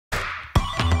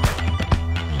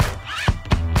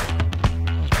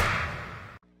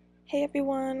Hey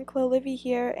everyone, Chlolivi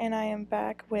here, and I am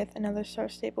back with another Star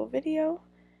Stable video,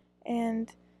 and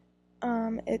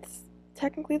it's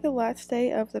technically the last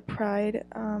day of the Pride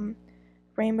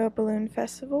Rainbow Balloon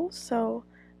Festival, so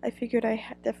I figured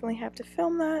I definitely have to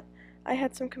film that. I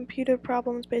had some computer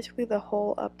problems, basically the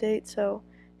whole update, so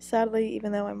sadly,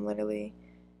 even though I'm literally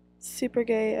super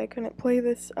gay, I couldn't play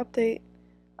this update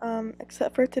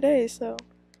except for today,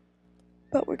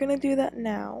 but we're gonna do that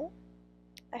now.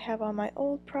 I have on my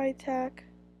old Pride Tack.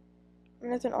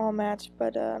 And it's an all match,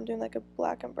 but I'm doing like a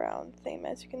black and brown theme,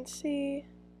 as you can see.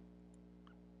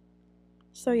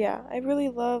 So yeah, I really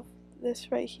love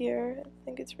this right here. I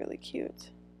think it's really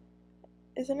cute.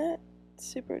 Isn't it? It's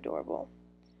super adorable.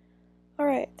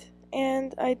 Alright,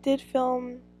 and I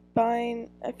filmed 2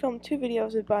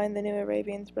 videos of buying the new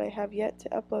Arabians, but I have yet to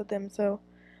upload them, so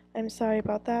I'm sorry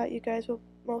about that. You guys will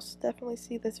most definitely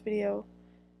see this video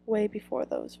way before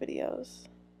those videos.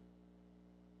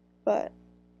 But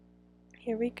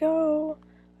here we go.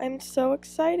 I'm so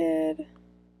excited.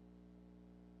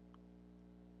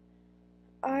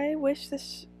 I wish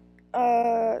this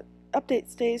update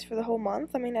stays for the whole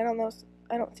month. I mean, I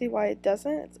don't see why it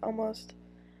doesn't. It's almost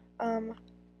uh,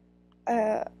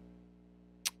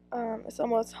 it's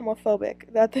almost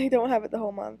homophobic that they don't have it the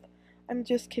whole month. I'm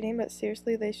just kidding, but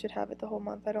seriously, they should have it the whole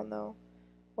month. I don't know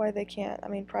why they can't. I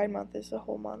mean, Pride Month is the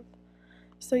whole month.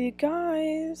 So you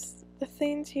guys, the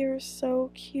things here are so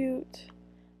cute.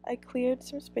 I cleared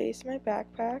some space in my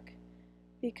backpack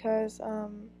because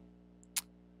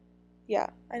yeah,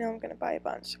 I know I'm gonna buy a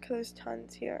bunch because there's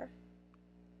tons here.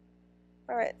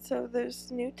 Alright, so there's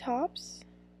new tops.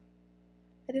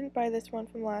 I didn't buy this one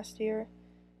from last year.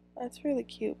 That's really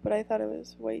cute, but I thought it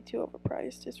was way too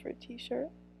overpriced just for a t-shirt,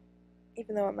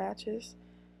 even though it matches.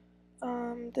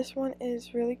 This one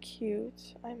is really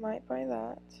cute. I might buy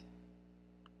that.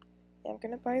 Yeah, I'm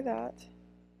gonna buy that.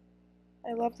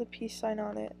 I love the peace sign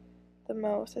on it the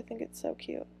most. I think it's so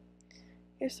cute.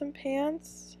 Here's some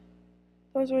pants.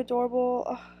 Those are adorable.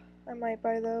 Ugh, I might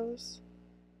buy those.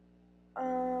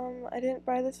 I didn't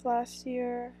buy this last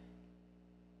year.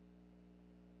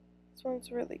 This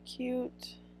one's really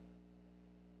cute.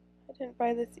 I didn't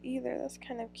buy this either. That's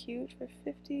kind of cute for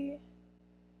 50.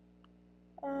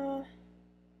 Let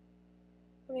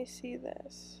me see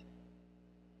this.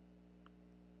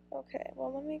 Okay,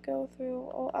 well let me go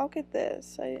through. Oh, I'll get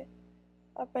this.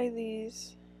 I'll buy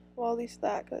these. Well, at least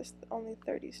that, because only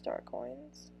 30 star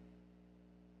coins.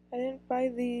 I didn't buy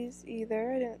these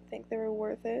either. I didn't think they were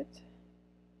worth it.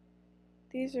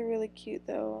 These are really cute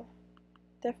though.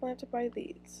 Definitely have to buy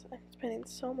these. I'm spending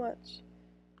so much,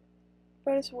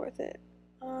 but it's worth it.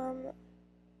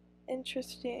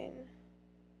 Interesting.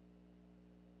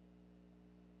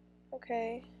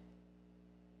 Okay.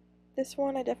 This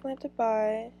one I definitely have to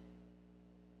buy.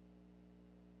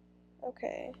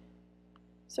 Okay.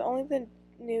 So only the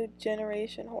new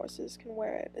generation horses can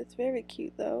wear it. It's very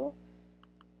cute though.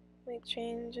 Let me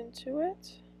change into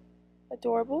it.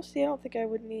 Adorable. See, I don't think I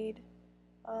would need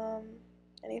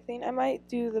anything. I might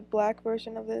do the black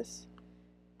version of this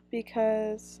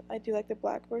because I do like the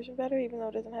black version better, even though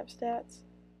it doesn't have stats.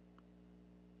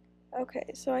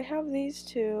 Okay, so I have these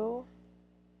two,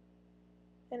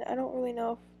 and I don't really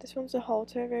know if this one's a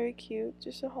halter. Very cute,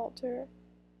 just a halter.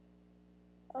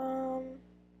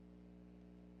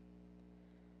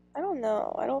 I don't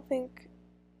know. I don't think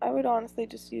I would honestly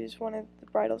just use one of the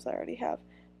bridles I already have.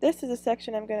 This is a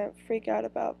section I'm gonna freak out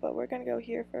about, but we're gonna go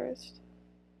here first.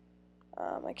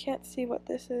 I can't see what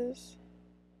this is.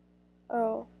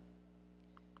 Oh,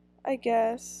 I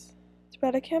guess. It's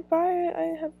bad I can't buy it.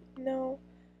 I have no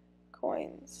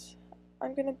coins.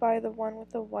 I'm gonna buy the one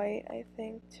with the white, I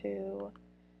think, too.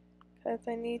 Because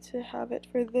I need to have it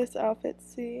for this outfit,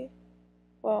 see?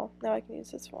 Well, now I can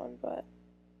use this one, but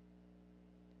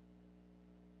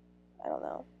I don't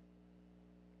know.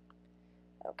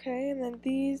 Okay, and then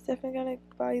these, definitely gonna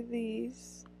buy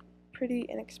these. Pretty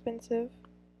inexpensive.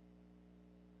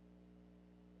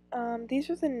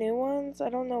 These are the new ones. I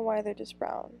don't know why they're just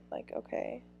brown. Like,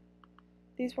 okay.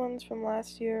 These ones from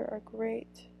last year are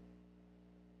great.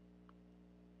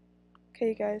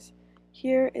 Okay, guys.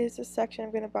 Here is the section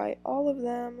I'm gonna buy all of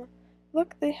them.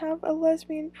 Look, they have a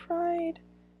lesbian pride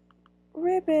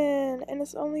ribbon, and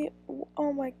it's only,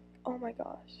 oh my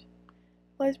gosh.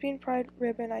 Lesbian pride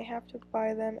ribbon. I have to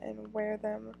buy them and wear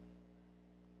them.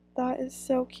 That is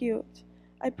so cute.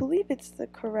 I believe it's the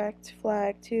correct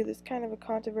flag too. There's kind of a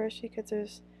controversy because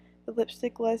there's the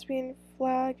lipstick lesbian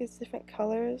flag is different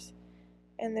colors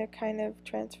and they're kind of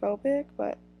transphobic,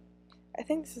 but I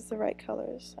think this is the right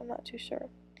colors. I'm not too sure.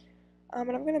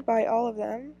 And I'm gonna buy all of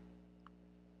them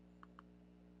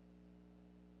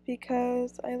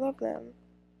because I love them.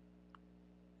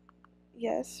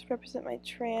 Yes, represent my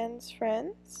trans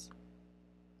friends,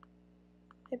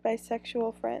 my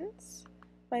bisexual friends,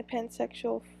 my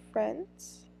pansexual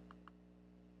friends.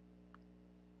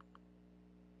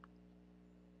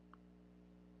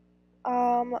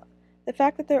 The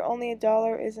fact that they're only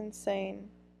 $1 is insane,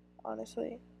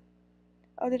 honestly.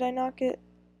 Oh, did I not get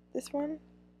this one?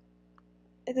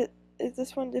 Is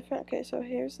this one different? Okay, so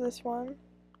here's this one.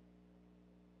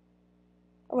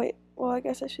 Oh wait, well I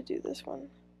guess I should do this one.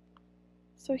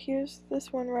 So here's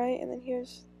this one, right? And then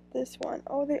here's this one.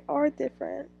 Oh, they are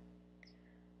different.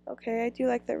 Okay, I do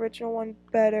like the original one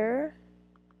better.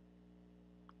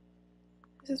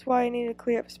 This is why I need to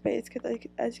clear up space, because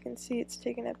as you can see, it's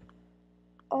taking up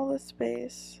all the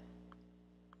space.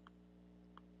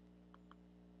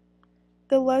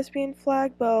 The lesbian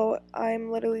flag bow, I'm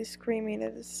literally screaming.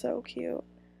 It is so cute.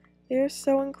 They're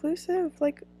so inclusive.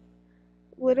 Like,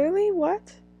 literally,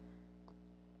 what?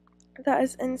 That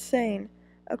is insane.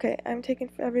 Okay, I'm taking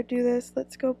forever to do this.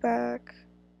 Let's go back.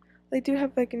 They do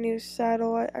have like a new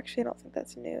saddle. Actually, I don't think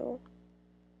that's new.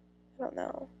 I don't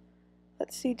know.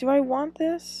 Let's see. Do I want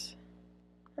this?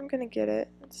 I'm gonna get it.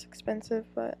 It's expensive,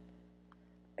 but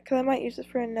because I might use it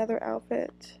for another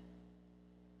outfit.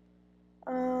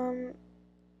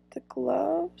 The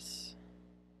gloves.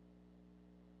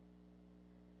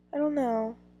 I don't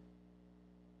know.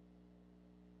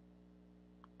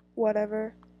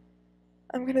 Whatever.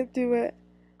 I'm gonna do it.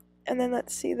 And then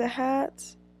let's see the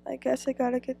hats. I guess I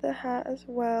gotta get the hat as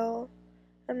well.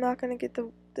 I'm not gonna get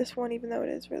this one even though it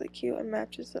is really cute and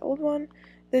matches the old one.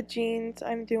 The jeans,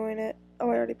 I'm doing it. Oh,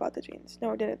 I already bought the jeans.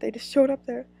 No, I didn't. They just showed up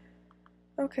there.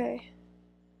 Okay.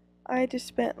 I just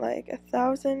spent like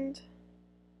 1,000.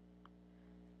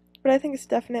 But I think it's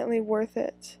definitely worth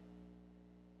it.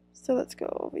 So let's go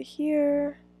over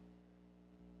here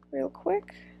real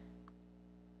quick.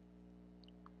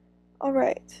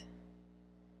 Alright.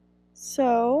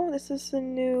 So, this is the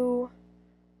new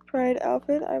Pride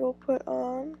outfit I will put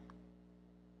on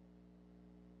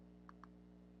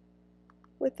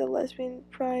with the lesbian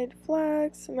Pride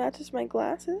flags. It matches my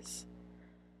glasses.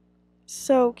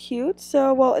 So cute.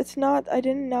 So, well, it's not, I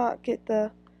did not get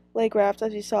the leg wraps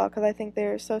as you saw because I think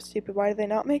they're so stupid. Why did they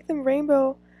not make them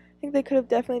rainbow? I think they could have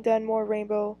definitely done more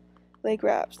rainbow leg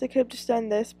wraps. They could have just done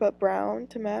this but brown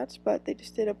to match, but they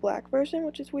just did a black version,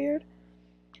 which is weird.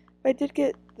 But I did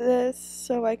get this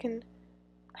so I can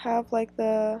have like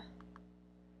the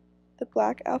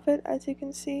black outfit, as you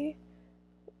can see.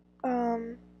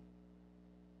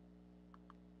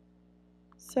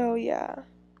 So yeah,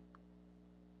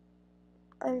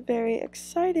 I'm very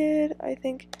excited. I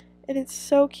think it is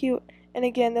so cute. And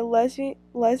again, the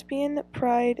lesbian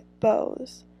pride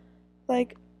bows.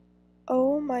 Like,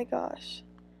 oh my gosh.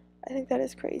 I think that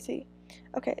is crazy.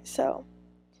 Okay, so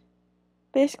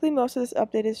basically most of this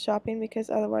update is shopping because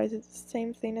otherwise it's the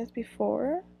same thing as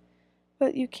before.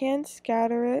 But you can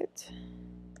scatter it.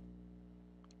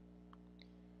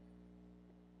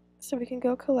 So we can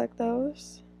go collect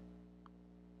those.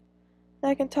 And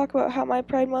I can talk about how my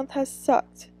Pride Month has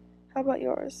sucked. How about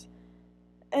yours?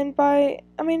 And I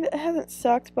mean, it hasn't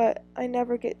sucked, but I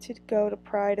never get to go to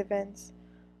Pride events.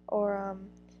 Or,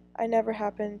 I never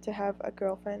happen to have a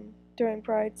girlfriend during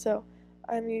Pride, so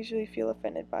I usually feel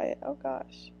offended by it. Oh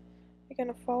gosh. You're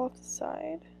gonna fall off the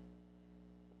side.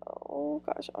 Oh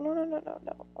gosh. Oh no, no, no, no,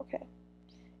 no. Okay.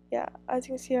 Yeah, as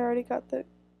you can see, I already got the...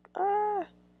 Ah!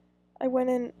 I went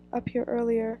in up here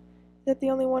earlier. Is that the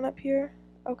only one up here?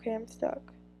 Okay, I'm stuck.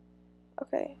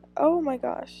 Okay. Oh my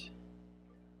gosh.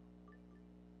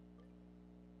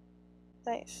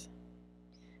 Nice.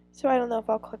 So I don't know if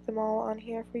I'll click them all on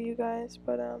here for you guys,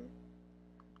 but I'm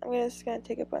just gonna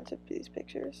take a bunch of these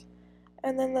pictures.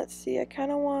 And then let's see, I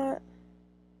kinda want,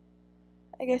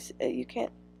 I guess you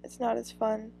can't, it's not as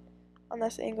fun on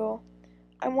this angle.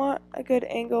 I want a good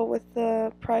angle with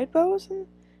the pride bows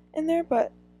in there,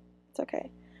 but it's okay.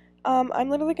 I'm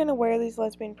literally gonna wear these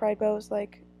lesbian pride bows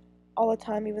like all the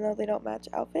time, even though they don't match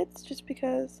outfits, just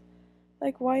because,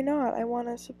 like, why not? I want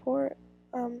to support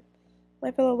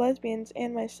my fellow lesbians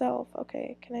and myself.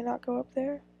 Okay, can I not go up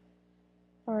there?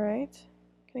 Alright.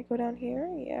 Can I go down here?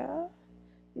 Yeah.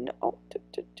 No. Oh,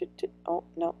 oh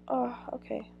no. Oh,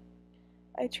 okay.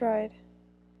 I tried.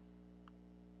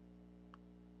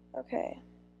 Okay.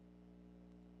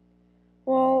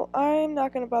 Well, I'm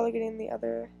not gonna bother getting the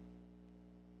other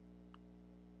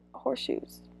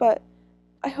horseshoes, but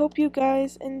I hope you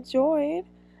guys enjoyed.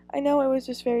 I know it was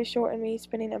just very short and me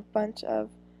spending a bunch of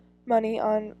money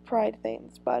on pride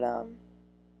things, but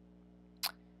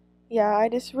yeah, I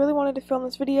just really wanted to film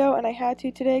this video and I had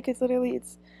to today because literally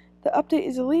it's the update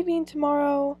is leaving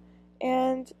tomorrow,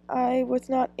 and I was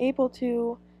not able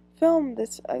to film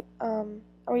this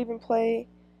or even play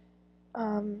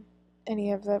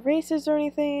any of the races or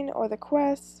anything or the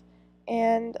quests,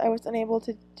 and I was unable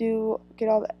to get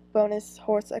all the bonus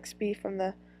horse XP from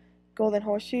the golden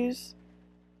horseshoes,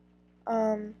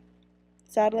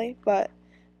 sadly, but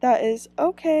that is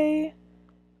okay.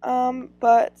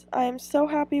 But I'm so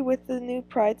happy with the new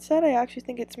Pride set. I actually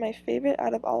think it's my favorite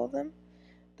out of all of them.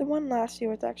 The one last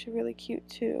year was actually really cute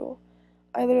too.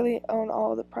 I literally own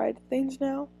all of the Pride things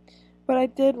now, but I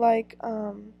did like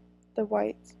the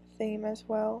white theme as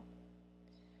well.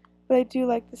 But I do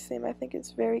like this theme. I think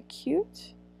it's very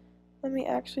cute. Let me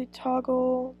actually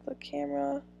toggle the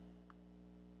camera.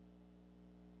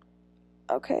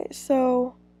 Okay,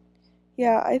 so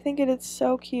yeah, I think it is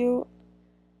so cute.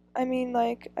 I mean,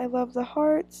 like, I love the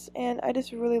hearts, and I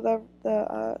just really love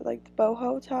the like the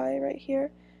boho tie right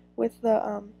here with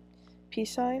the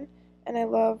peace sign, and I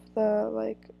love the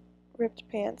like ripped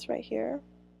pants right here.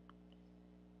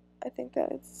 I think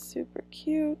that it's super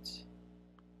cute.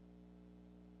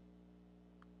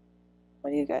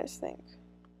 What do you guys think?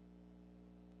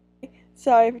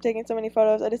 Sorry for taking so many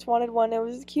photos. I just wanted one. It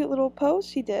was a cute little pose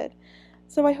she did.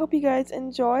 So I hope you guys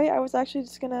enjoy. I was actually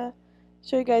just gonna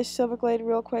show you guys Silverglade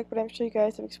real quick, but I'm sure you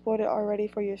guys have explored it already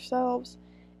for yourselves.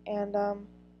 And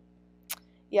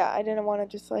yeah, I didn't want to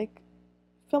just like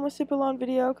film a super long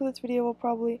video because this video will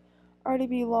probably already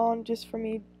be long just for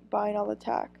me buying all the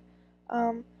tack.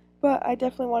 But I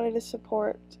definitely wanted to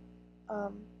support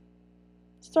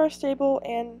Star Stable,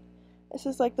 and this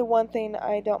is like the one thing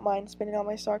I don't mind spending all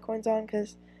my star coins on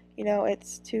because, you know,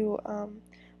 it's too, well,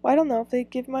 I don't know if they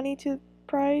give money to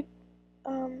Pride,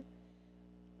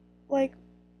 like,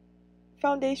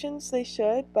 foundations, they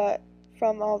should, but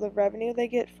from all the revenue they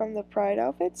get from the Pride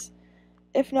outfits.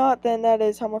 If not, then that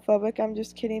is homophobic. I'm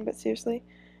just kidding, but seriously.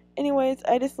 Anyways,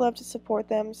 I just love to support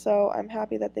them, so I'm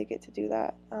happy that they get to do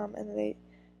that. And they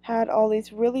had all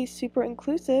these really super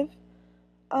inclusive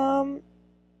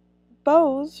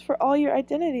bows for all your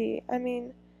identity. I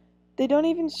mean, they don't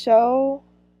even show.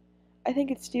 I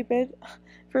think it's stupid,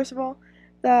 first of all,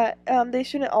 that they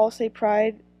shouldn't all say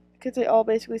pride, because they all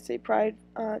basically say pride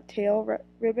tail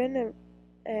ribbon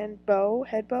and bow,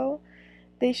 head bow.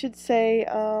 They should say,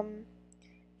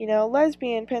 you know,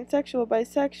 lesbian, pansexual,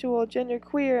 bisexual,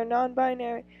 genderqueer,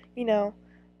 non-binary, you know,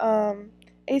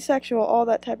 asexual, all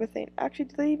that type of thing. Actually,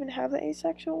 do they even have the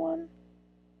asexual one?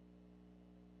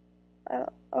 I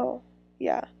don't, oh,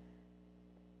 yeah.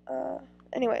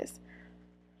 Anyways.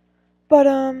 But,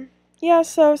 yeah,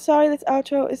 so sorry this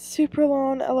outro is super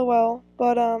long, lol.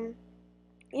 But,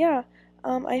 yeah,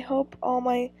 I hope all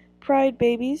my Pride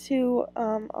babies who,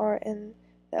 are in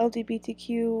the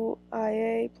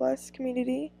LGBTQIA plus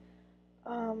community,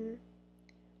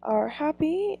 are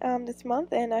happy, this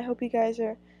month, and I hope you guys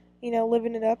are, you know,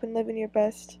 living it up and living your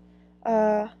best,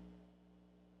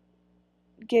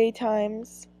 gay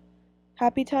times,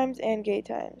 happy times and gay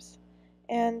times.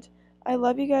 And I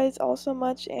love you guys all so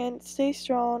much, and stay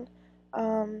strong.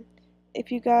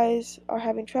 If you guys are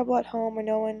having trouble at home or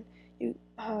knowing you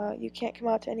can't come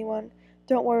out to anyone,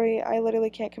 don't worry. I literally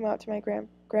can't come out to my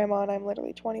grandma, and I'm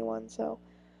literally 21. So,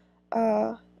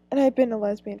 and I've been a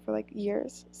lesbian for like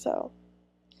years. So,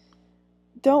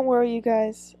 don't worry, you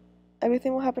guys.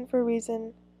 Everything will happen for a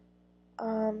reason.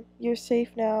 You're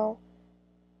safe now.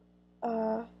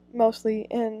 Mostly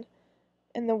in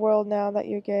the world now that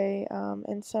you're gay,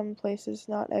 in some places,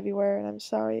 not everywhere, and I'm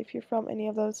sorry if you're from any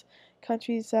of those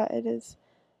countries that it is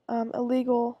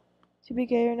illegal to be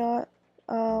gay or not.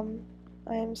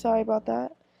 I am sorry about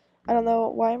that. I don't know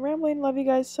why I'm rambling. Love you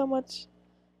guys so much.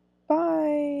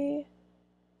 Bye.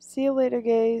 See you later,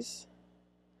 gays.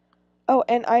 Oh,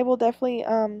 and I will definitely,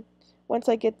 once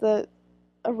I get the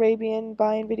Arabian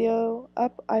buying video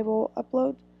up, I will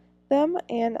upload them,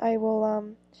 and I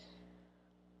will,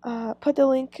 put the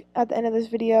link at the end of this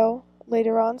video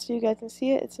later on so you guys can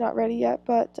see it. It's not ready yet,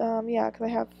 but yeah, because I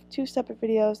have two separate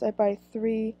videos. I buy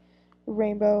three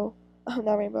rainbow,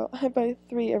 not rainbow, I buy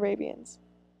three Arabians.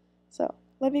 So,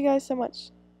 love you guys so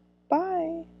much.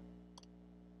 Bye.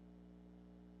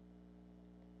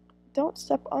 Don't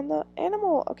step on the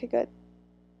animal. Okay, good.